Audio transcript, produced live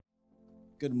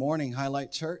Good morning,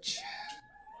 Highlight Church.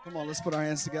 Come on, let's put our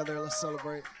hands together. Let's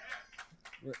celebrate.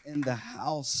 We're in the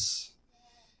house.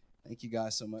 Thank you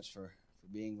guys so much for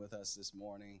being with us this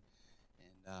morning.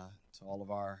 And to all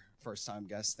of our first-time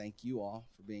guests, thank you all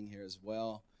for being here as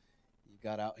well. You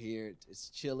got out here. It's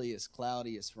chilly, it's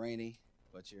cloudy, it's rainy,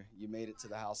 but you made it to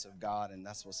the house of God, and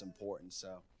that's what's important.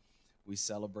 So we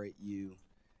celebrate you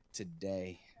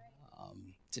today.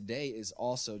 Today is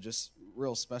also just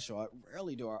real special. I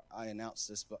rarely do I announce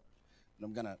this, but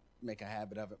I'm going to make a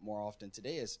habit of it more often.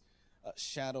 Today is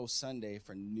Shadow Sunday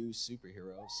for new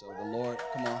superheroes. So the Lord,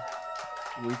 come on,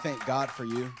 we thank God for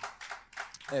you.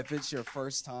 If it's your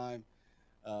first time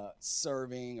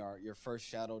serving or your first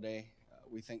Shadow Day,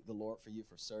 we thank the Lord for you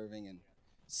for serving and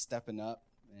stepping up.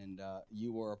 And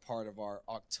you were a part of our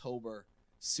October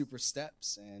Super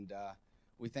Steps, and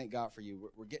we thank God for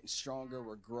you. We're getting stronger,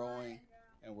 we're growing,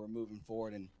 and we're moving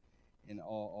forward and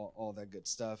all that good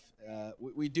stuff.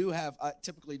 We do have, I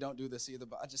typically don't do this either,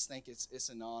 but I just think it's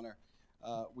an honor.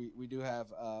 We do have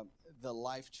the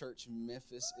Life Church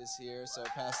Memphis is here, so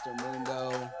Pastor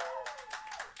Mundo,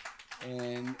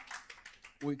 and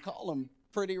we call him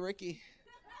Pretty Ricky.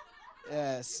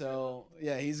 Yeah, so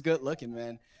yeah, he's good looking,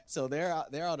 man. So they're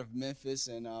out of Memphis,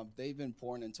 and they've been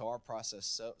pouring into our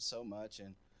process so much,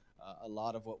 and a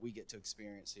lot of what we get to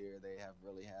experience here, they have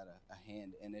really had a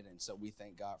hand in it, and so we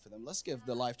thank God for them. Let's give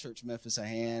the Life Church Memphis a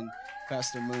hand,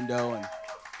 Pastor Mundo,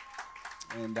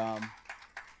 and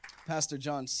Pastor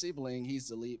John Siebling. He's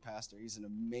the lead pastor. He's an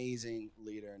amazing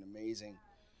leader, an amazing,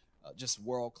 just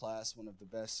world-class, one of the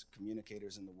best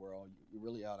communicators in the world. You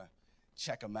really ought to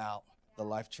check him out, the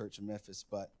Life Church of Memphis,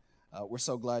 but we're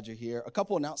so glad you're here. A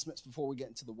couple announcements before we get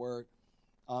into the Word.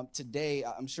 Today,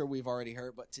 I'm sure we've already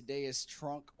heard, but today is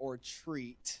Trunk or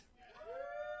Treat.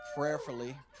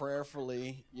 Prayerfully,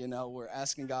 we're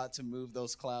asking God to move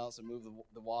those clouds and move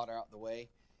the water out the way,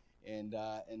 and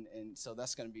so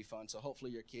that's going to be fun. So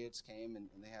hopefully your kids came and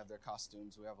they have their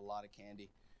costumes. We have a lot of candy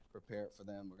prepared for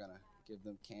them. We're going to give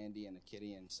them candy and a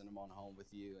kitty and send them on home with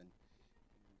you, and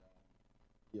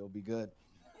you'll be good.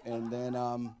 And then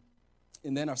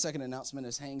our second announcement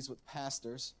is Hangs with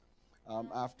Pastors.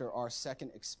 After our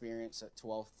second experience at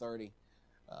 12:30,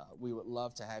 we would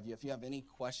love to have you. If you have any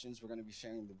questions, we're going to be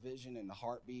sharing the vision and the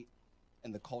heartbeat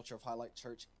and the culture of Highlight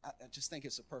Church. I just think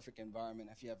it's a perfect environment.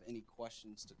 If you have any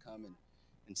questions, to come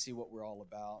and see what we're all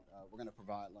about. We're going to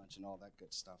provide lunch and all that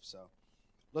good stuff. So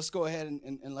let's go ahead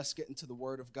and let's get into the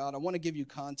Word of God. I want to give you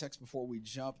context before we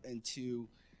jump into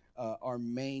our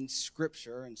main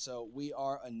scripture. And so we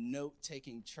are a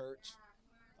note-taking church.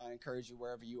 I encourage you,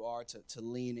 wherever you are, to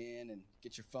lean in and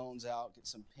get your phones out, get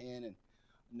some pen and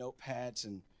notepads,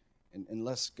 and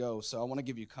let's go. So I want to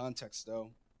give you context,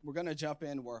 though. We're going to jump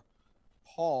in where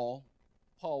Paul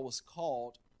was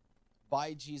called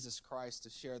by Jesus Christ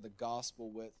to share the gospel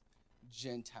with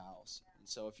Gentiles. And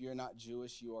so if you're not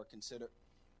Jewish, you are considered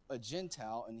a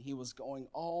Gentile, and he was going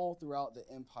all throughout the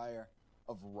empire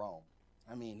of Rome.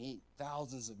 I mean,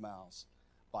 thousands of miles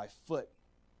by foot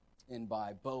and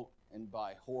by boat and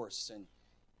by horse, and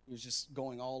he was just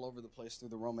going all over the place through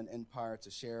the Roman Empire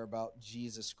to share about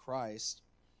Jesus Christ.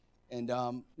 And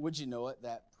would you know it,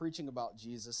 that preaching about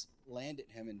Jesus landed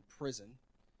him in prison.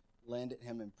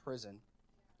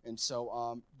 And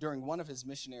so during one of his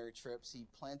missionary trips, he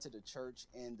planted a church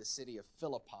in the city of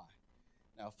Philippi.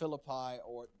 Now, Philippi,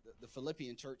 or the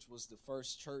Philippian church, was the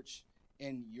first church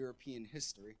in European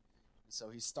history. And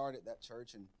so he started that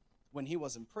church, and when he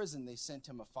was in prison, they sent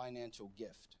him a financial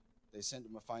gift. And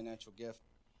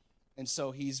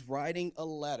so he's writing a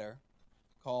letter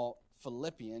called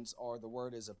Philippians, or the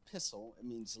word is epistle. It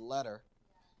means letter.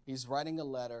 He's writing a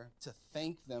letter to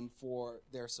thank them for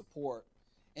their support.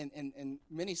 And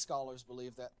many scholars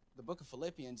believe that the book of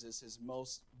Philippians is his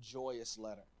most joyous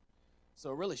letter.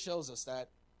 So it really shows us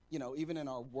that, even in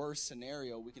our worst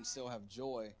scenario, we can still have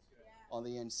joy on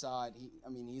the inside.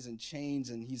 He's in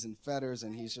chains and he's in fetters,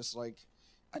 and he's just like,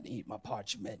 I need my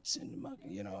parchments and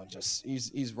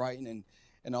he's writing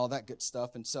and all that good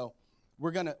stuff. And so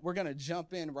we're gonna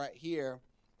jump in right here,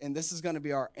 and this is gonna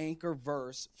be our anchor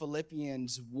verse,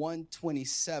 Philippians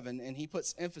 1:27, and he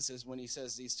puts emphasis when he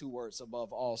says these two words,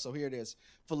 above all. So here it is,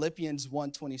 Philippians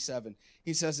 1:27.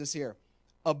 He says this here: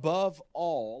 above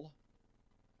all,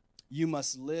 you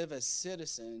must live as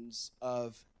citizens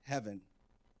of heaven,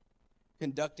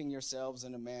 conducting yourselves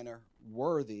in a manner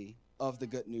worthy of the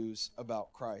good news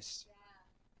about Christ.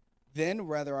 Then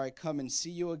whether I come and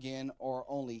see you again or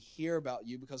only hear about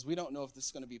you, because we don't know if this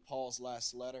is going to be Paul's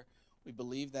last letter. We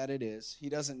believe that it is. He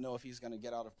doesn't know if he's going to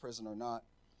get out of prison or not.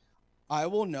 I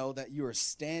will know that you are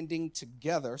standing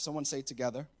together. Someone say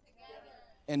together.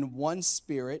 In one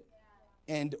spirit,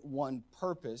 and one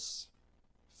purpose,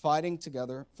 fighting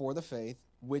together for the faith,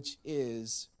 which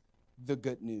is the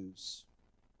good news.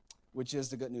 Which is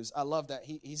the good news. I love that.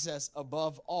 He says,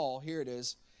 above all, here it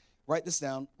is, write this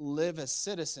down, live as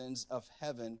citizens of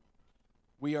heaven.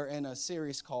 We are in a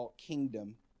series called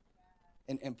Kingdom.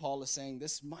 And Paul is saying,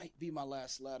 this might be my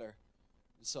last letter.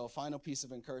 So a final piece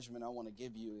of encouragement I want to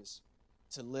give you is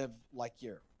to live like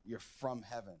you're from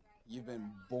heaven. You've been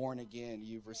born again.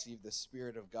 You've received the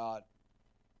Spirit of God.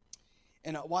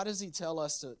 And why does he tell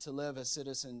us to live as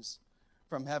citizens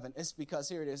from heaven? It's because,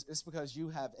 here it is, it's because you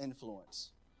have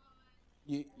influence.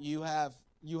 You have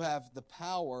the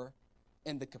power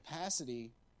and the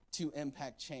capacity to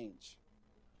impact change.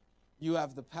 You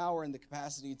have the power and the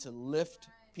capacity to lift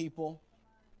people,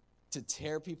 to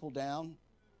tear people down.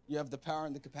 You have the power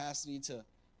and the capacity to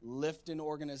lift an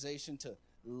organization, to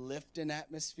lift an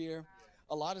atmosphere.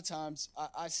 A lot of times,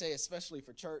 I say, especially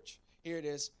for church, here it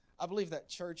is, I believe that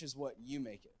church is what you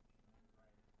make it.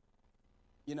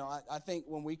 You know, I think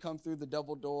when we come through the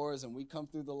double doors and we come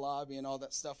through the lobby and all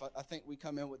that stuff, I think we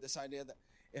come in with this idea that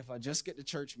if I just get to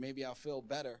church, maybe I'll feel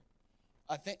better.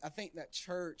 I think that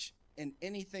church and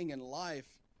anything in life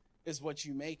is what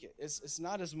you make it. It's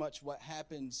not as much what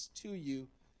happens to you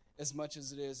as much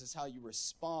as it is how you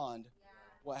respond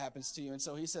what happens to you. And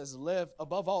so he says,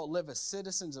 above all, live as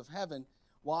citizens of heaven.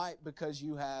 Why? Because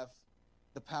you have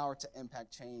the power to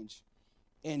impact change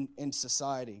in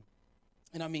society.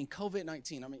 And I mean,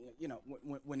 COVID-19, I mean, you know,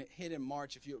 when it hit in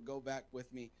March, if you would go back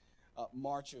with me,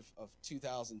 March of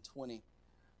 2020,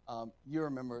 you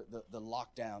remember the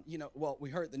lockdown. You know, well, we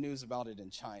heard the news about it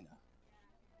in China.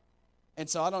 And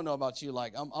so I don't know about you,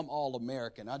 like, I'm all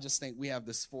American. I just think we have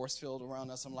this force field around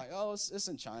us. I'm like, oh, it's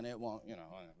in China. It won't, you know,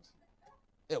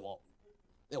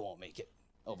 it won't make it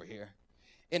over here.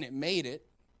 And it made it.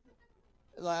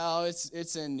 Like, oh,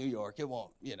 it's in New York. It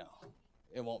won't, you know,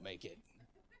 it won't make it.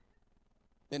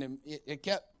 Then it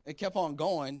kept on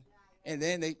going, and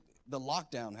then the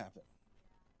lockdown happened.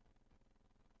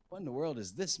 What in the world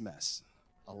is this mess?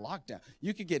 A lockdown.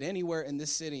 You could get anywhere in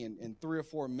this city in 3 or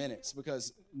 4 minutes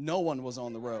because no one was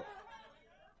on the road.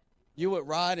 You would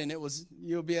ride, and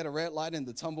you would be at a red light, and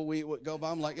the tumbleweed would go by.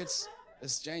 I'm like, it's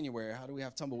January. How do we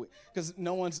have tumbleweed? Because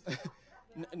no one's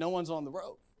on the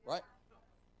road, right?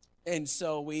 And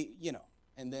so we, you know,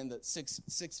 and then the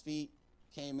 6 feet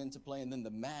came into play, and then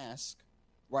the mask.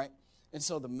 Right? And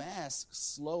so the masks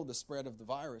slow the spread of the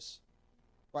virus.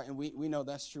 Right? And we know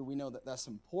that's true. We know that that's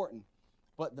important.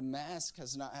 But the mask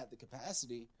has not had the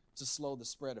capacity to slow the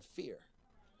spread of fear.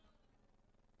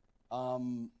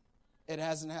 It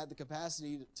hasn't had the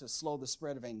capacity to slow the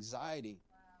spread of anxiety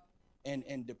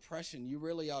and depression. You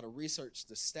really ought to research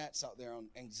the stats out there on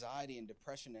anxiety and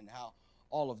depression and how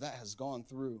all of that has gone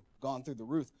through the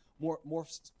roof. More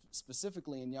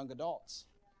specifically in young adults.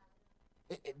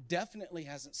 It definitely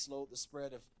hasn't slowed the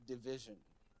spread of division,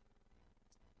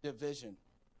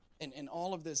 and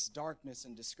all of this darkness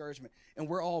and discouragement. And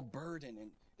we're all burdened,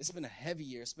 and it's been a heavy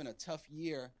year. It's been a tough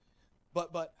year.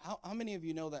 But how many of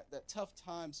you know that tough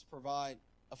times provide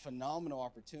a phenomenal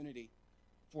opportunity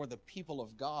for the people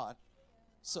of God?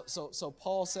 So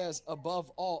Paul says, above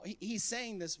all, he's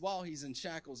saying this while he's in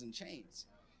shackles and chains.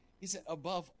 He said,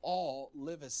 above all,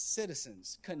 live as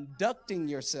citizens, conducting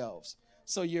yourselves.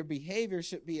 So your behavior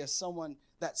should be as someone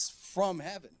that's from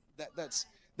heaven,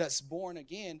 that's born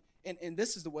again. And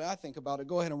this is the way I think about it.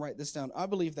 Go ahead and write this down. I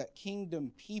believe that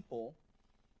kingdom people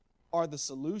are the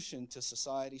solution to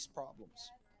society's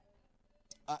problems.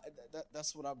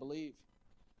 That's what I believe.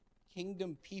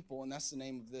 Kingdom people, and that's the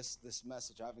name of this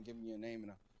message. I haven't given you a name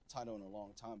and a title in a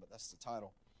long time, but that's the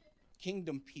title.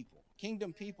 Kingdom people.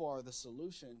 Kingdom people are the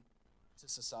solution to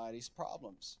society's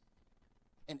problems.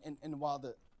 And while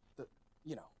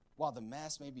while the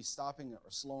mask may be stopping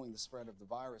or slowing the spread of the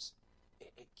virus,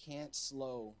 it can't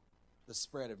slow the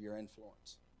spread of your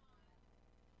influence.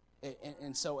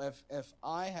 And so if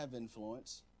I have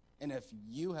influence, and if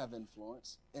you have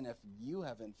influence, and if you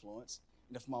have influence,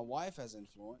 and if my wife has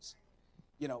influence,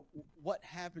 you know, what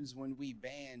happens when we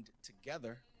band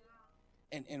together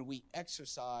and we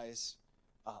exercise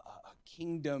a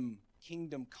kingdom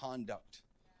conduct,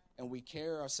 and we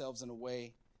carry ourselves in a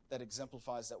way that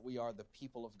exemplifies that we are the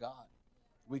people of God.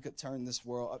 We could turn this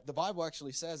world up. The Bible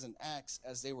actually says in Acts,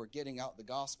 as they were getting out the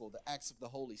gospel, the acts of the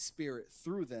Holy Spirit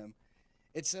through them,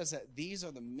 it says that these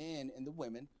are the men and the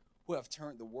women who have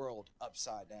turned the world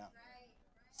upside down.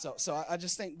 So I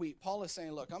just think Paul is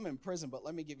saying, look, I'm in prison, but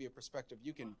let me give you a perspective.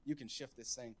 You can shift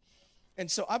this thing. And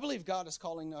so I believe God is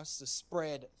calling us to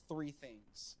spread 3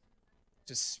 things.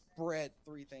 To spread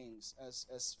 3 things.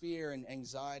 As fear and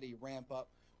anxiety ramp up,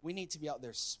 we need to be out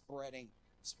there spreading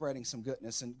spreading some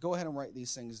goodness. And go ahead and write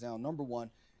these things down. Number one,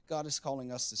 God is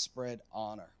calling us to spread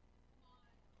honor.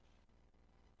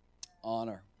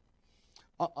 Honor.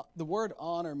 The word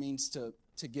honor means to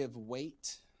give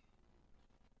weight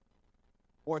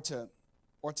or to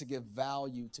give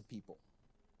value to people.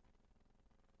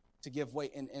 To give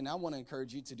weight. And I want to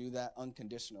encourage you to do that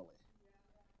unconditionally.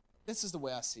 This is the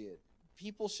way I see it.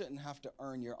 People shouldn't have to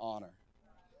earn your honor.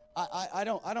 I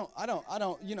don't,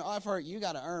 I've heard you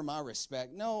got to earn my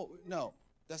respect. No,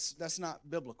 that's not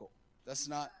biblical. That's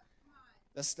not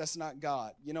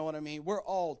God. You know what I mean? We're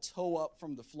all toe up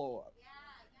from the floor up.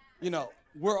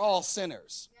 We're all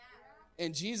sinners.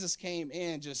 And Jesus came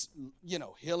in just,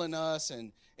 healing us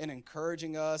and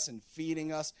encouraging us and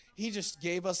feeding us. He just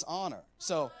gave us honor.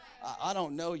 So I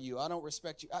don't know you. I don't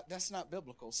respect you. That's not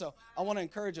biblical. So I want to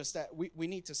encourage us that we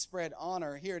need to spread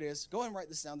honor. Here it is. Go ahead and write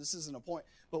this down. This isn't a point,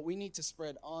 but we need to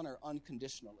spread honor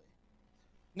unconditionally.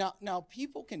 Now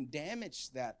people can damage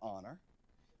that honor.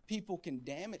 People can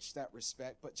damage that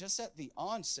respect, but just at the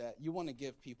onset, you want to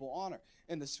give people honor.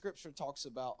 And the scripture talks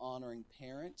about honoring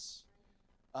parents,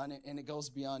 and it goes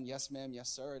beyond yes, ma'am, yes,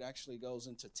 sir. It actually goes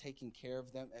into taking care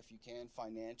of them if you can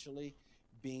financially,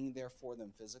 being there for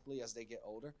them physically as they get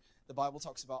older. The Bible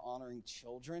talks about honoring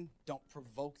children. Don't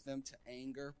provoke them to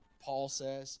anger, Paul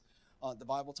says. The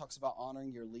Bible talks about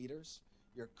honoring your leaders,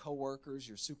 your coworkers,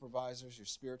 your supervisors, your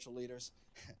spiritual leaders.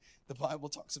 The Bible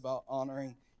talks about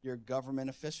honoring your government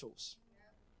officials.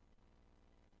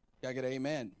 Can I get an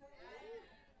amen?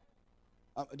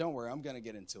 Don't worry, I'm going to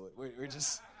get into it. We're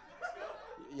just,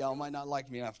 y'all might not like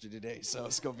me after today, so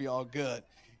it's going to be all good.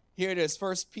 Here it is,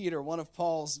 1 Peter, one of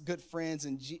Paul's good friends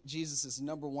and Jesus'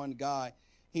 number one guy.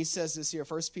 He says this here,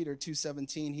 1 Peter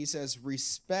 2:17. He says,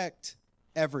 respect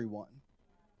everyone.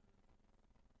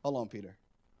 Hold on, Peter.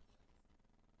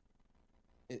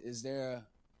 Is there a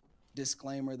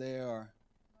disclaimer there, or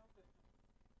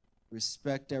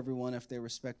respect everyone if they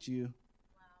respect you? Wow.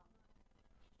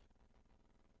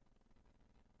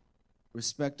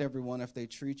 Respect everyone if they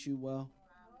treat you well?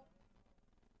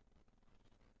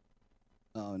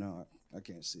 Wow. Oh, no, I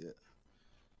can't see it.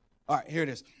 All right, here it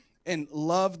is. And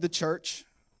love the church,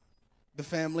 the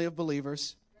family of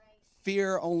believers,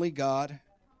 fear only God,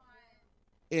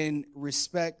 and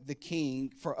respect the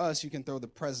king. For us, you can throw the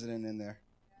president in there.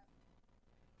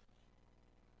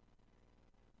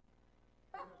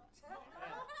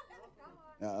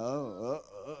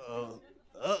 Uh-oh.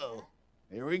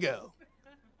 Here we go.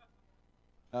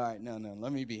 All right, no,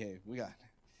 let me behave. We got it.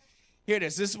 Here it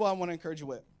is. This is what I want to encourage you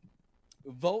with.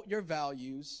 Vote your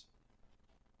values,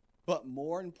 but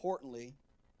more importantly,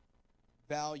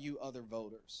 value other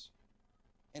voters.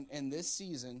 And in this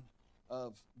season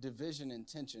of division and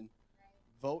tension,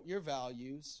 vote your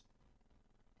values,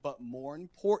 but more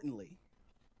importantly,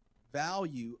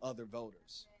 value other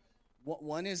voters.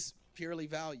 One is purely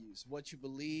values, what you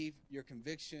believe, your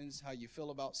convictions, how you feel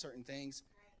about certain things.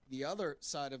 The other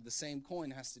side of the same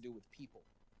coin has to do with people.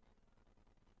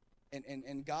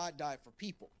 And God died for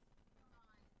people.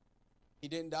 He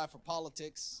didn't die for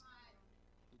politics.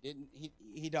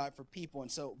 He died for people.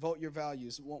 And so vote your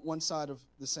values. One side of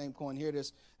the same coin. Here it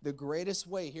is. The greatest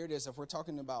way, here it is, if we're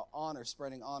talking about honor,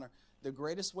 spreading honor, the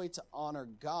greatest way to honor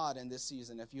God in this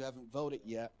season, if you haven't voted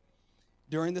yet,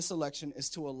 during this election, is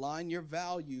to align your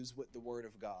values with the Word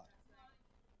of God.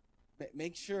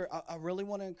 Make sure, I really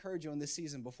want to encourage you in this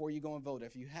season, before you go and vote,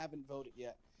 if you haven't voted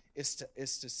yet, is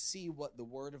to see what the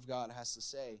Word of God has to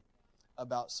say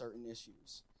about certain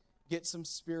issues. Get some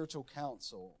spiritual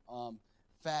counsel.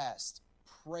 Fast.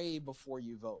 Pray before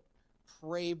you vote.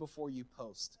 Pray before you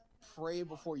post. Pray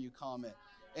before you comment.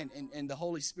 And the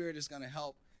Holy Spirit is going to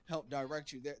help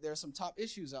direct you. There are some top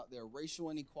issues out there. Racial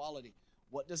inequality.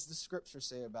 What does the Scripture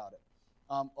say about it?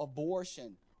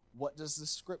 Abortion. What does the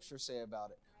Scripture say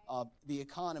about it? The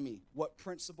economy. What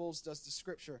principles does the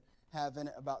Scripture have in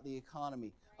it about the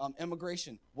economy?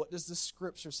 Immigration. What does the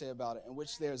Scripture say about it? In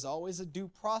which there's always a due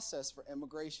process for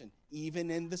immigration.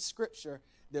 Even in the Scripture,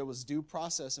 there was due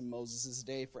process in Moses'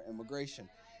 day for immigration.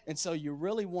 And so you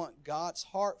really want God's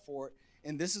heart for it.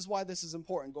 And this is why this is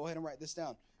important. Go ahead and write this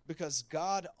down. Because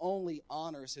God only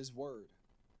honors His word.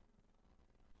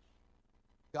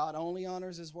 God only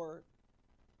honors His word.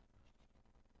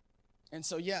 And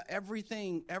so, yeah,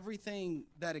 everything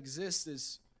that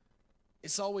exists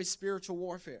it's always spiritual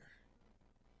warfare.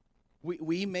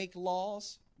 We make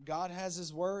laws. God has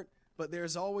His word, but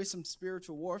there's always some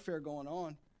spiritual warfare going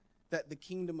on that the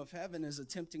kingdom of heaven is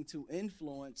attempting to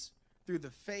influence through the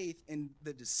faith and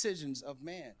the decisions of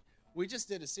man. We just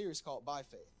did a series called By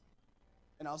Faith.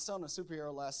 And I was telling a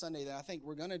superhero last Sunday that I think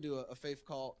we're going to do a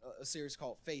series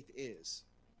called Faith Is.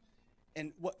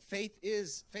 And what faith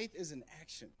is an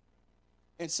action.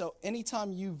 And so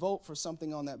anytime you vote for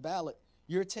something on that ballot,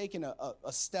 you're taking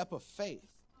a step of faith.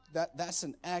 That's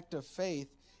an act of faith.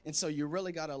 And so you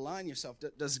really got to align yourself.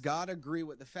 Does God agree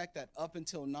with the fact that up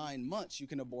until 9 months you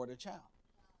can abort a child?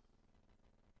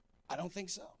 I don't think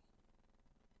so.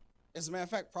 As a matter of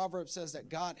fact, Proverbs says that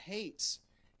God hates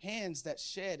hands that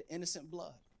shed innocent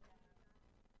blood.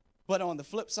 But on the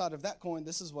flip side of that coin,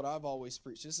 this is what I've always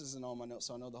preached. This isn't on my notes,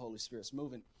 so I know the Holy Spirit's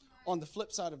moving. On the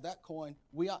flip side of that coin,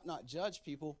 we ought not judge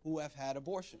people who have had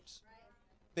abortions.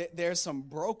 There's some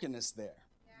brokenness there.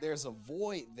 There's a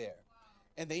void there.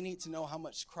 And they need to know how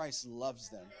much Christ loves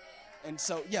them. And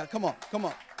so, yeah, come on.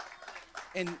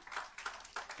 And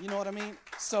you know what I mean?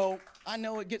 So I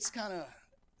know it gets kind of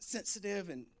sensitive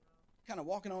and kind of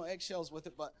walking on eggshells with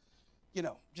it, but,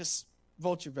 just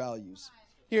vote your values.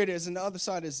 Here it is. And the other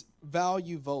side is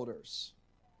value voters.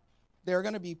 There are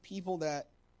going to be people that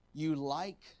you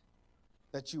like,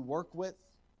 that you work with,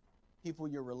 people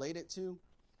you're related to,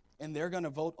 and they're going to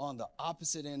vote on the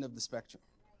opposite end of the spectrum.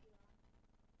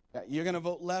 You're going to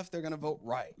vote left, they're going to vote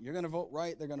right. You're going to vote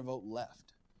right, they're going to vote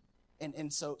left.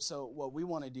 And so what we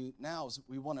want to do now is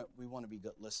we want to be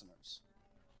good listeners.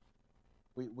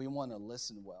 We want to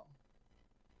listen well.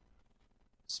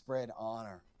 Spread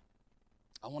honor.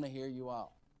 I want to hear you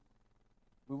out.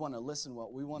 We want to listen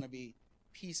well. We want to be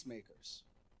peacemakers.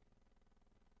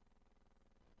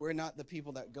 We're not the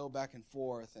people that go back and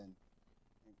forth and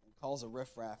cause a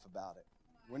riffraff about it.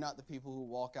 We're not the people who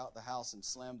walk out the house and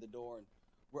slam the door and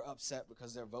we're upset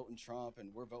because they're voting Trump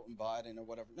and we're voting Biden or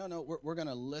whatever. No, we're going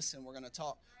to listen. We're going to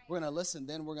talk. We're going to listen.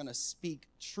 Then we're going to speak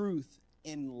truth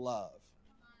in love.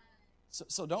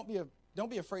 So don't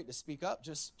be afraid to speak up.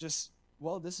 Just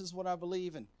well, this is what I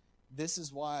believe and this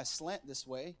is why I slant this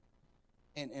way.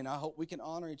 And I hope we can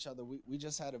honor each other. We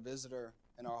just had a visitor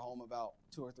in our home about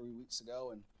 2 or 3 weeks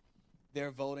ago, and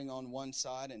they're voting on one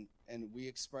side, and we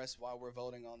express why we're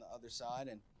voting on the other side,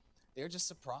 and they're just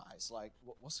surprised, like,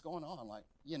 what's going on? Like,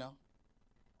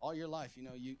 all your life,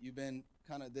 you've been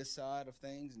kind of this side of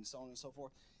things and so on and so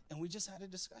forth, and we just had a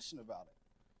discussion about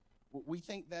it. We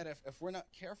think that if we're not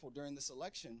careful during this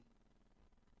election,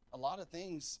 a lot of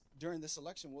things during this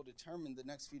election will determine the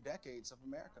next few decades of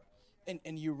America.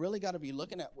 And you really got to be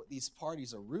looking at what these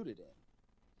parties are rooted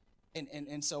in.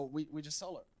 And so we just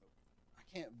told her, I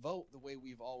can't vote the way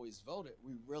we've always voted.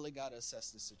 We really got to assess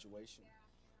the situation.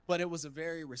 But it was a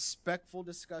very respectful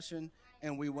discussion,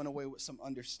 and we went away with some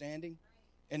understanding,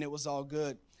 and it was all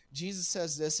good. Jesus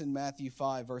says this in Matthew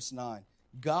 5, verse 9.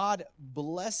 God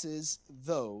blesses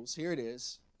those, here it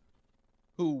is,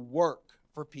 who work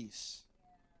for peace.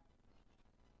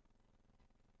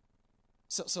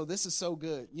 So this is so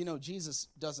good. Jesus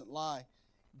doesn't lie.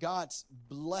 God's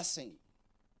blessing,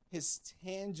 his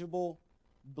tangible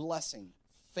blessing,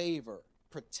 favor,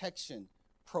 protection,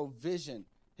 provision,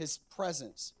 his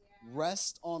presence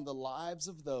rest on the lives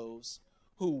of those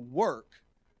who work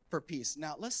for peace.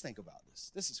 Now, let's think about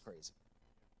this. This is crazy.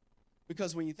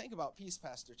 Because when you think about peace,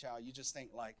 Pastor Chow, you just think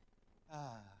like,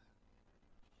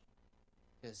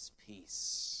 just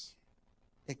peace.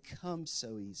 It comes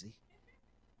so easy.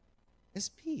 It's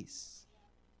peace.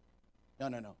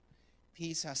 No.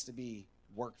 Peace has to be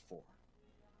worked for.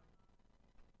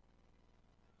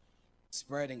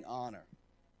 Spreading honor.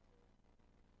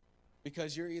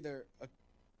 Because you're either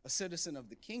a citizen of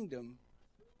the kingdom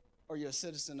or you're a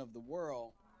citizen of the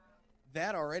world.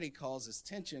 That already causes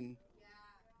tension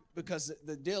because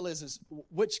the deal is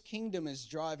which kingdom is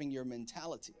driving your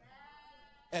mentality?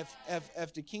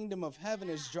 If the kingdom of heaven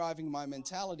is driving my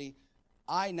mentality,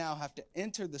 I now have to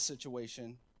enter the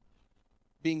situation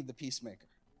being the peacemaker.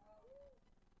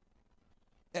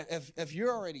 If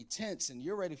you're already tense and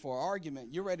you're ready for an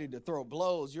argument, you're ready to throw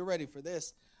blows, you're ready for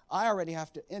this, I already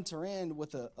have to enter in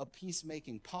with a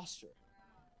peacemaking posture.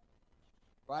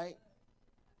 Right?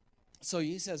 So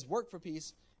he says, work for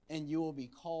peace and you will be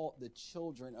called the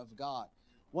children of God.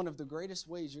 One of the greatest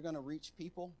ways you're going to reach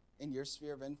people in your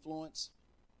sphere of influence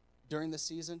during the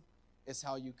season is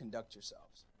how you conduct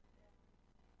yourselves.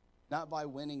 Not by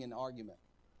winning an argument.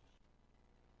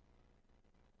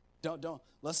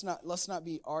 Let's not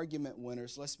be argument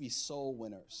winners. Let's be soul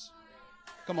winners.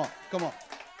 Come on.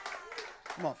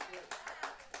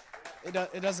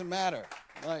 It doesn't matter.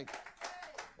 Like,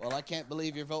 well, I can't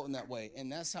believe you're voting that way.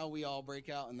 And that's how we all break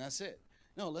out, and that's it.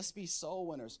 No, let's be soul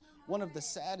winners. One of the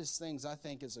saddest things I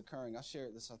think is occurring, I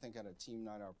shared this, I think, at a team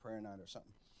night or a prayer night or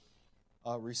something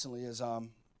recently, is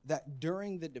that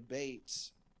during the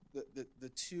debates, the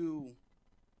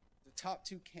top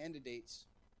two candidates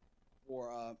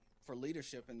for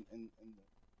leadership in the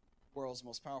world's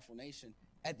most powerful nation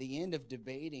at the end of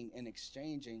debating and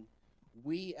exchanging,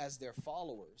 we as their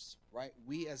followers, right?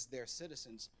 We as their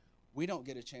citizens, we don't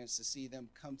get a chance to see them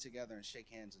come together and shake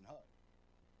hands and hug.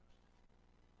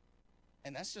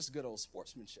 And that's just good old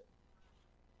sportsmanship.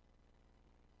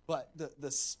 But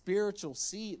the spiritual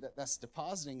seed that's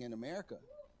depositing in America,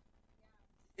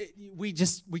 we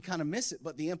kind of miss it,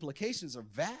 but the implications are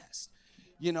vast.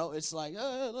 You know, it's like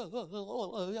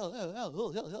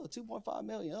 2.5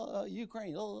 million,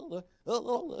 Ukraine. Oh,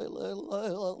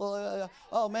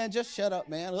 man, just shut up,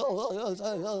 man.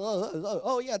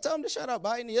 Oh, yeah, tell them to shut up,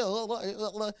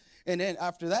 Biden. And then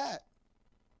after that,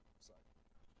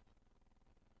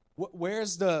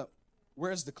 where's the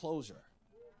closure?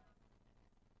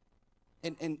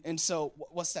 And so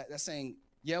what's that? That's saying,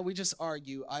 yeah, we just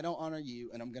argue. I don't honor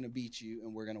you, and I'm going to beat you,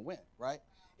 and we're going to win, right?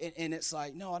 And it's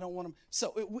like, no, I don't want them.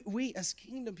 So we as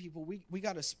kingdom people, we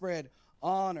got to spread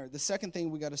honor. The second thing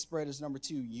we got to spread is number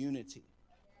 2, unity.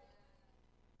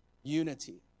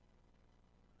 Unity.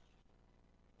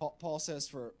 Paul says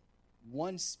for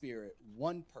one spirit,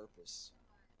 one purpose.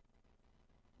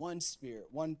 One spirit,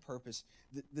 one purpose.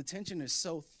 The tension is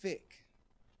so thick.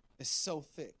 It's so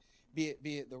thick. Be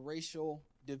it the racial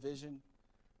division,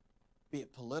 be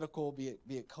it political, be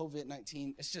it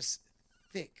COVID-19. It's just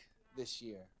thick this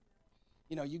year.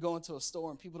 You know, you go into a store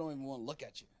and people don't even want to look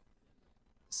at you.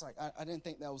 It's like, I didn't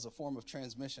think that was a form of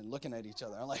transmission, looking at each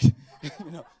other. I'm like,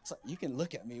 you know, it's like, you can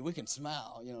look at me, we can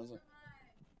smile, you know. It's like,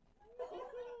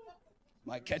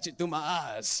 might catch it through my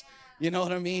eyes. You know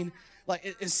what I mean? Like,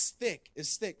 it's thick.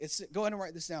 It's thick. Go ahead and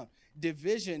write this down.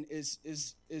 Division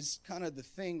is kind of the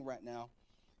thing right now.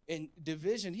 And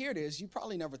division, here it is. You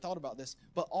probably never thought about this,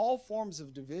 but all forms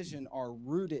of division are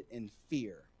rooted in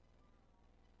fear.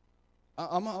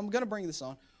 I'm going to bring this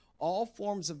on. All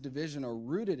forms of division are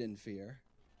rooted in fear,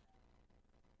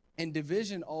 and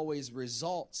division always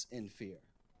results in fear.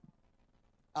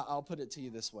 I'll put it to you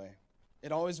this way.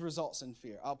 It always results in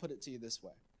fear. I'll put it to you this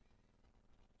way.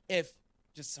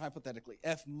 Just hypothetically,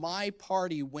 if my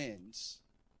party wins,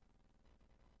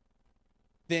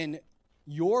 then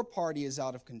your party is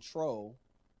out of control,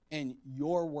 and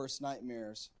your worst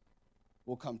nightmares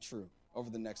will come true over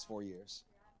the next 4 years.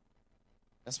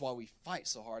 That's why we fight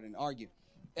so hard and argue.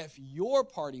 If your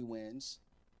party wins,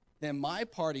 then my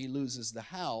party loses the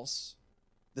House,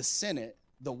 the Senate,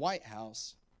 the White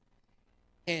House,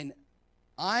 and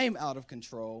I'm out of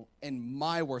control, and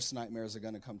my worst nightmares are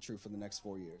going to come true for the next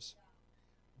 4 years.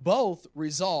 Both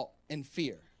result in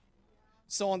fear.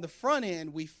 So on the front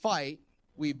end, we fight,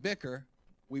 we bicker,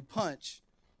 we punch.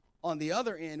 On the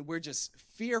other end, we're just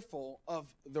fearful of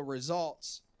the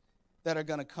results that are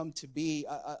going to come to be.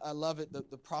 I love it,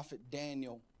 the prophet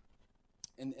Daniel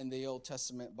in the Old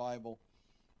Testament Bible.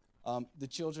 The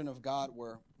children of God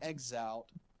were exiled.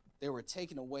 They were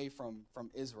taken away from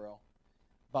Israel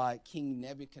by King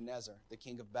Nebuchadnezzar, the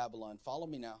king of Babylon. Follow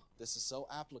me now. This is so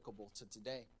applicable to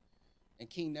today. And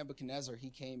King Nebuchadnezzar, he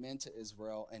came into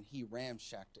Israel and he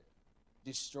ramshacked it,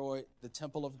 destroyed the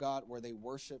temple of God where they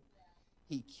worshiped.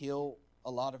 He killed a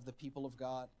lot of the people of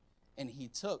God, and he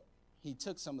took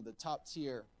some of the top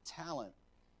tier talent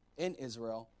in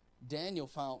Israel. Daniel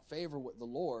found favor with the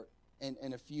Lord,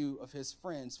 and a few of his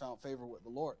friends found favor with the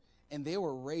Lord. And they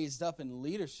were raised up in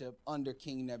leadership under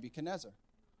King Nebuchadnezzar,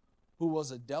 who was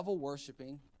a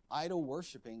devil-worshiping,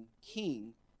 idol-worshiping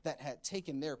king that had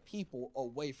taken their people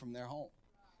away from their home.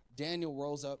 Daniel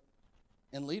rose up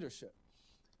in leadership.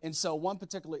 And so one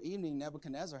particular evening,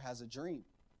 Nebuchadnezzar has a dream,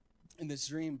 and this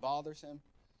dream bothers him.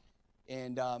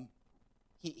 And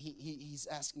he's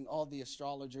asking all the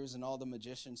astrologers and all the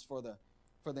magicians for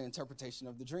the interpretation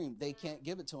of the dream. They can't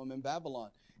give it to him in Babylon.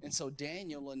 And so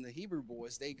Daniel and the Hebrew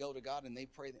boys, they go to God and they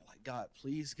pray. They're like, God,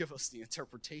 please give us the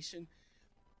interpretation,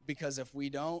 because if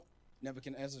we don't,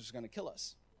 Nebuchadnezzar is going to kill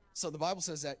us. So the Bible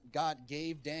says that God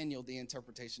gave Daniel the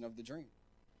interpretation of the dream.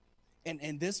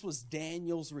 And this was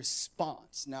Daniel's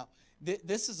response. Now,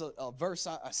 this is a verse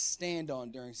I stand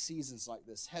on during seasons like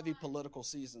this, heavy political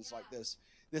seasons like this.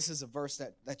 This is a verse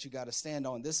that you got to stand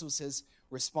on. This was his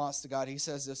response to God. He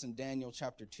says this in Daniel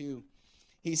chapter 2.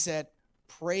 He said,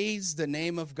 "Praise the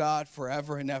name of God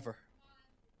forever and ever,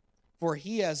 for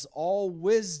he has all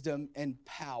wisdom and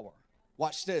power."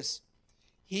 Watch this.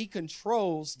 He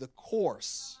controls the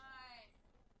course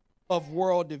of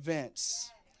world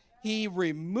events. He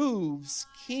removes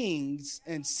kings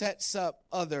and sets up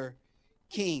other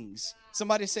kings.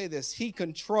 Somebody say this. He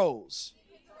controls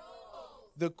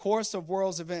the course of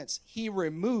world's events. He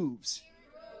removes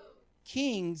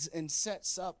kings and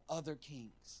sets up other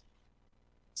kings.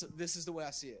 So this is the way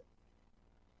I see it.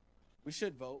 We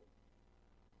should vote.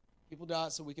 People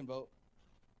died so we can vote.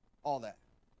 All that.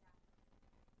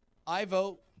 I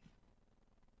vote,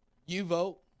 you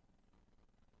vote,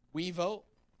 we vote,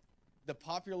 the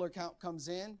popular count comes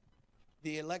in,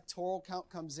 the electoral count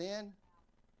comes in.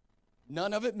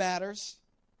 None of it matters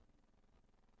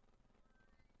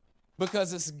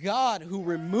because it's God who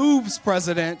removes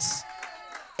presidents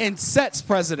and sets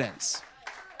presidents.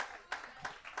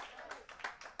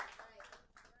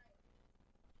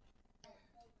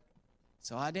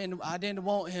 So I didn't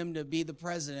want him to be the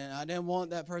president. I didn't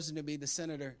want that person to be the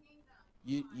senator.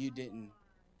 You didn't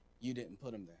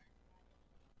put him there.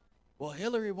 Well,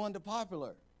 Hillary won the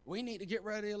popular. We need to get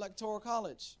rid of the electoral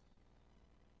college.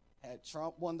 Had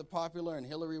Trump won the popular and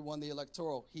Hillary won the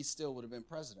electoral, he still would have been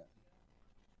president.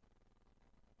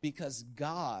 Because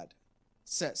God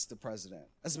sets the president.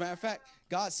 As a matter of fact,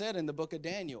 God said in the book of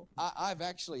Daniel, I've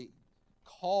actually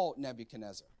called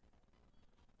Nebuchadnezzar.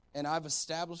 And I've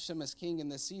established him as king in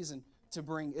this season to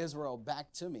bring Israel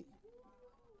back to me.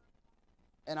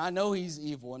 And I know he's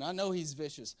evil and I know he's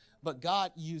vicious, but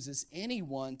God uses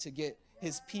anyone to get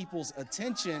his people's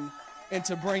attention and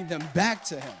to bring them back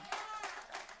to him.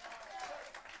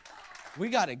 We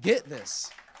got to get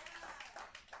this.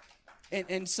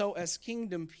 And so as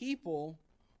kingdom people,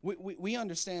 we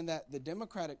understand that the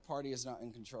Democratic Party is not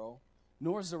in control,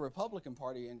 nor is the Republican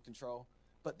Party in control,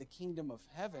 but the kingdom of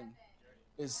heaven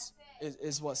is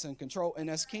what's in control. And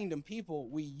as kingdom people,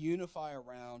 we unify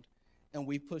around and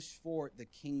we push forward the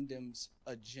kingdom's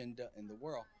agenda in the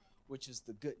world, which is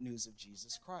the good news of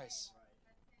Jesus Christ.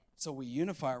 So we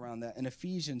unify around that. In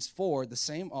Ephesians 4, the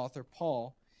same author,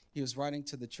 Paul, he was writing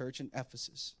to the church in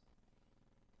Ephesus.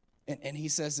 And he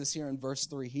says this here in verse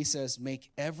 3. He says,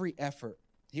 make every effort.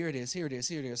 Here it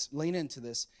is. Lean into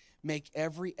this. Make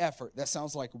every effort. That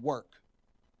sounds like work.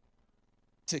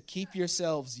 To keep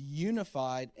yourselves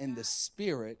unified in the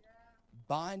Spirit,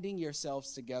 binding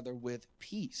yourselves together with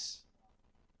peace.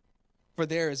 For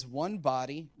there is one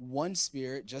body, one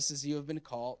Spirit, just as you have been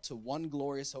called to one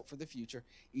glorious hope for the future,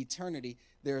 eternity.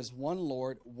 There is one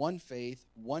Lord, one faith,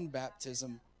 one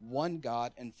baptism, one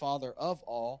God and Father of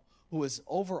all, who is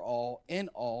over all, in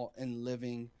all, and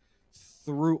living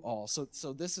through all.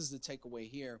 So this is the takeaway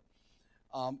here.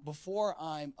 Before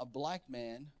I'm a black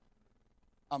man,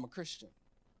 I'm a Christian.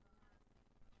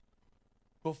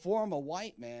 Before I'm a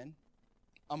white man,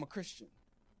 I'm a Christian.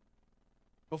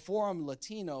 Before I'm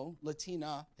Latino,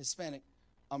 Latina, Hispanic,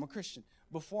 I'm a Christian.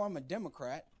 Before I'm a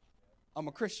Democrat, I'm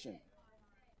a Christian.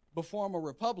 Before I'm a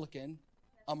Republican,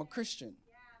 I'm a Christian.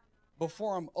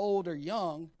 Before I'm old or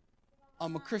young,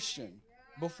 I'm a Christian.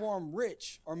 Before I'm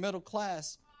rich or middle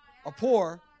class or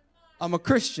poor, I'm a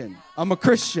Christian. I'm a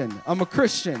Christian. I'm a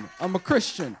Christian. I'm a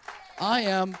Christian. I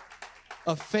am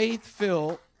a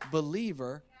faith-filled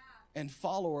believer and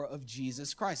follower of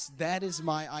Jesus Christ. That is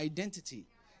my identity.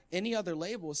 Any other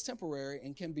label is temporary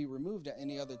and can be removed at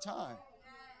any other time.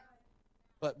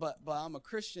 But I'm a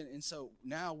Christian, and so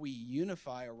now we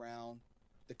unify around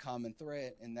the common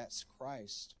thread, and that's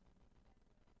Christ.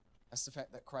 That's the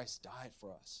fact that Christ died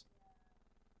for us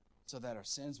so that our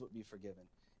sins would be forgiven.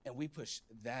 And we push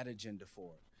that agenda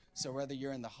forward. So whether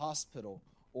you're in the hospital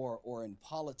or in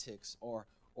politics or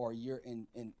you're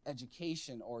in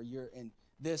education or you're in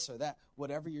this or that,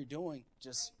 whatever you're doing,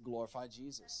 just glorify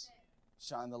Jesus.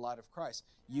 Shine the light of Christ.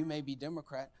 You may be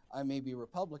Democrat, I may be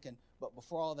Republican, but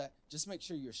before all that, just make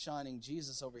sure you're shining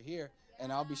Jesus over here,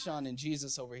 and I'll be shining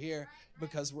Jesus over here,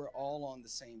 because we're all on the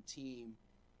same team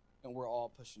and we're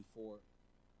all pushing forward.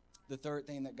 The third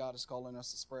thing that God is calling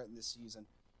us to spread in this season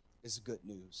is good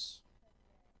news.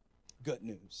 Good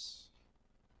news.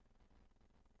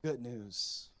 Good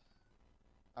news.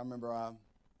 I remember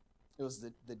it was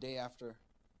the day after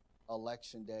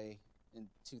Election Day in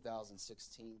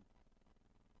 2016.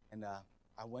 And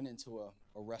I went into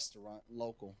a restaurant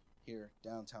local here,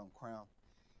 downtown Crown.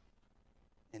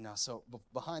 And so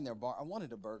behind their bar, I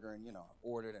wanted a burger, and, I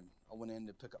ordered, and I went in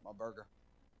to pick up my burger.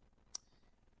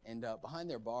 And behind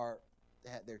their bar,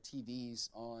 they had their TVs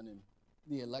on, and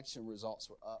the election results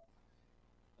were up.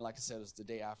 And like I said, it was the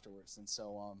day afterwards. And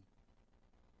so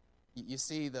you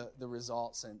see the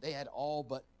results, and they had all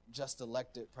but just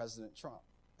elected President Trump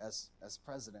as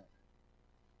president.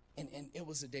 And it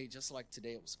was a day just like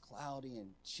today. It was cloudy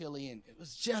and chilly, and it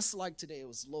was just like today. It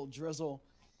was a little drizzle.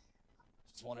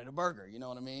 Just wanted a burger, you know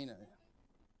what I mean?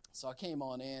 So I came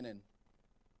on in, and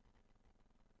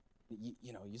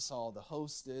you saw the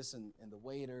hostess and the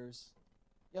waiters.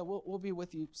 Yeah, we'll be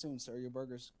with you soon, sir. Your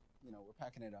burgers, we're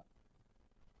packing it up.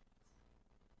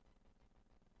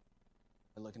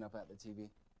 They're looking up at the TV.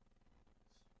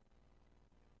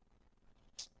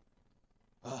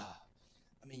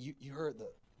 I mean, you heard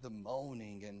the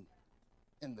moaning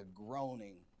and the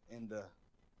groaning and the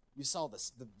You saw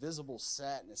the visible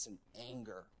sadness and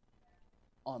anger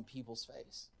on people's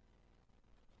face.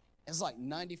 It's like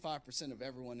 95% of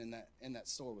everyone in that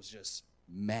store was just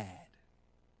mad.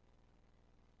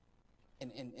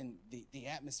 And the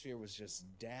atmosphere was just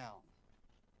down.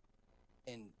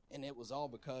 And it was all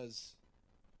because,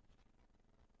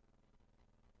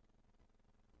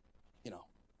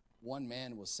 one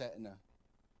man was set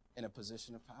in a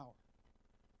position of power.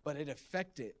 But it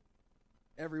affected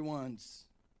everyone's,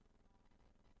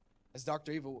 as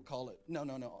Dr. Evil would call it, no,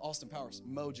 Austin Powers,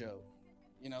 mojo.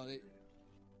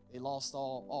 They lost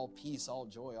all peace, all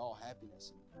joy, all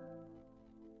happiness.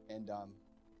 And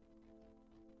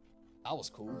I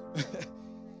was cool.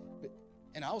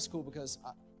 And I was cool because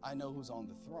I know who's on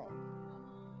the throne.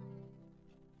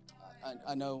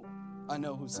 I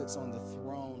know who sits on the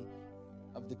throne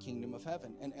of the kingdom of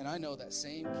heaven. And I know that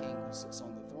same king who sits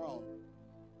on the throne,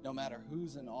 no matter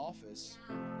who's in office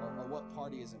or what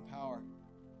party is in power,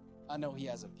 I know he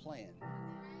has a plan.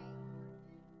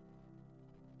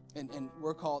 And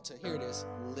we're called to, here it is,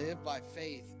 live by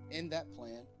faith in that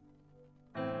plan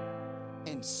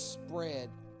and spread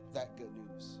that good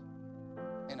news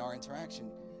in our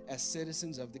interaction as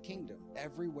citizens of the kingdom.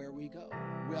 Everywhere we go,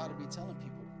 we ought to be telling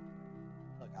people,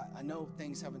 look, I know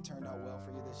things haven't turned out well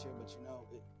for you this year, but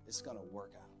it's going to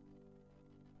work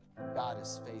out. God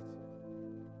is faithful.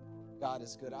 God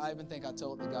is good. I even think I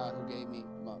told the guy who gave me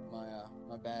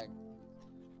my bag,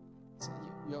 I said,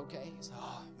 you okay? He said,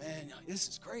 oh, man, this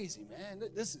is crazy, man.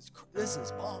 This is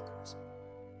bonkers.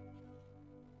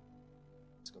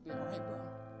 It's going to be all right, bro.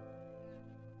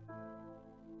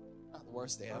 Not the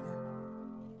worst day ever.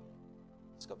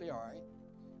 It's going to be all right.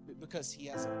 Because he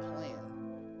has a plan.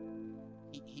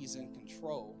 He's in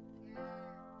control.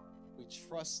 We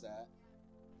trust that.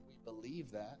 We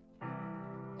believe that.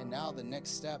 And now the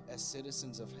next step as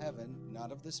citizens of heaven,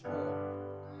 not of this world,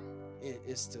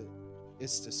 is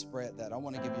to spread that. I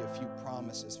want to give you a few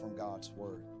promises from God's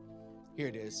word. Here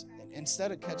it is. And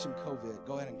instead of catching COVID,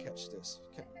 go ahead and catch this.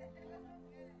 Okay.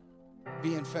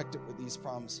 Be infected with these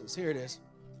promises. Here it is.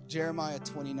 Jeremiah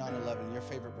 29:11, your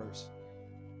favorite verse.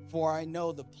 For I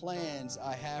know the plans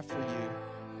I have for you,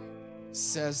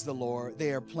 says the Lord.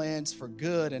 They are plans for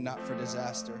good and not for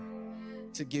disaster,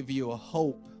 to give you a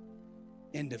hope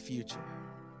in the future.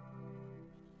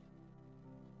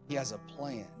 He has a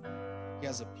plan. He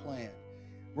has a plan.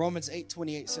 Romans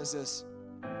 8:28 says this,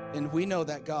 and we know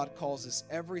that God causes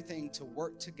everything to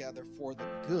work together for the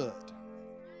good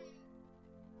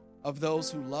of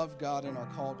those who love God and are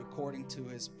called according to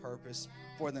his purpose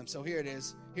for them. So here it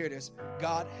is.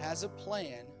 God has a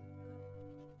plan,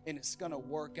 and it's going to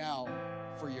work out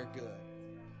for your good.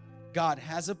 God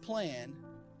has a plan,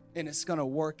 and it's going to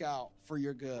work out for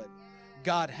your good.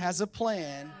 God has a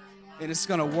plan, and it's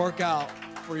going to work out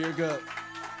for your good.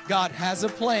 God has a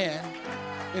plan,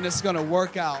 and it's going to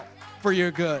work out for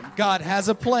your good. God has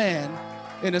a plan,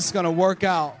 and it's going to work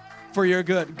out for your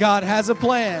good. God has a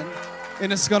plan,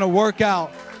 and it's going to work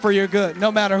out for your good.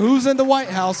 No matter who's in the White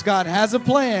House, God has a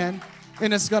plan,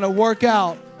 and it's going to work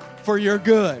out for your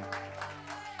good.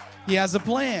 He has a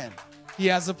plan. He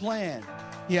has a plan.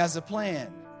 He has a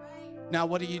plan. Now,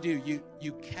 what do?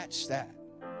 You catch that.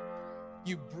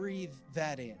 You breathe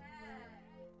that in.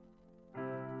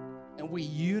 And we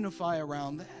unify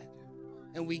around that.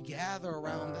 And we gather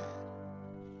around that.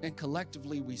 And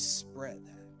collectively we spread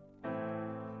that.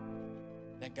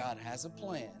 That God has a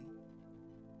plan.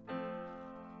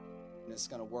 And it's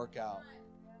going to work out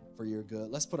for your good.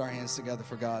 Let's put our hands together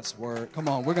for God's word. Come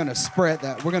on, we're going to spread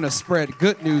that. We're going to spread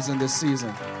good news in this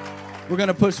season. We're going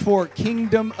to push forward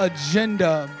kingdom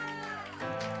agenda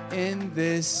in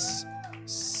this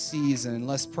season.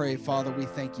 Let's pray. Father, we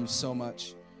thank you so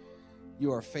much.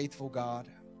 You are a faithful God,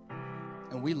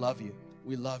 and we love you.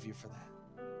 We love you for that.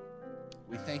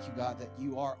 We thank you, God, that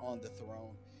you are on the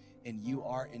throne and you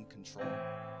are in control,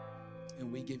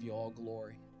 and we give you all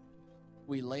glory.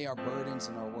 We lay our burdens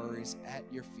and our worries at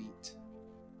your feet,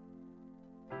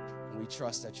 and we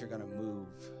trust that you're going to move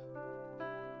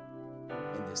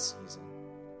in this season.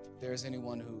 If there is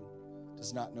anyone who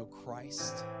does not know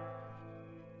Christ,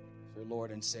 your Lord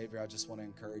and Savior, I just want to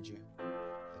encourage you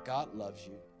that God loves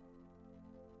you.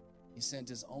 He sent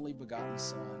his only begotten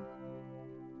Son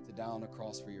to die on the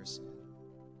cross for your sin.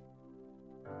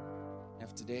 And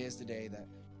if today is the day that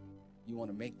you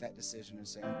want to make that decision and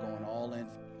say, I'm going all in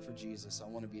for Jesus, I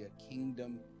want to be a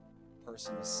kingdom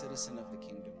person, a citizen of the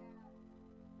kingdom,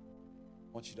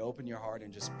 I want you to open your heart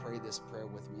and just pray this prayer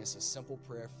with me. It's a simple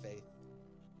prayer of faith.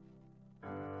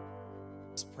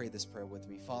 Just pray this prayer with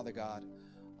me. Father God,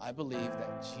 I believe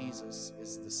that Jesus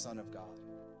is the Son of God.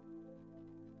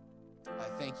 I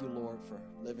thank you, Lord, for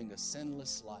living a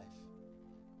sinless life.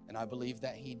 And I believe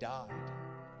that he died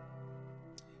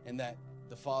and that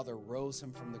the Father rose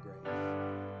him from the grave.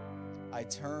 I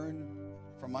turn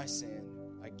from my sin.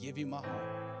 I give you my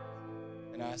heart.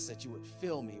 And I ask that you would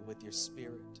fill me with your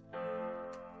Spirit.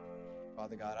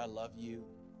 Father God, I love you.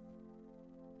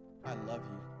 I love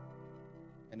you.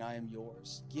 And I am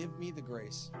yours. Give me the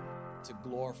grace to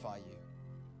glorify you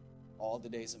all the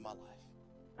days of my life.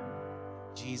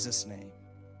 In Jesus' name,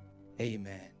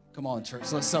 amen. Come on,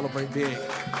 church. Let's celebrate big.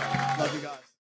 Love you guys.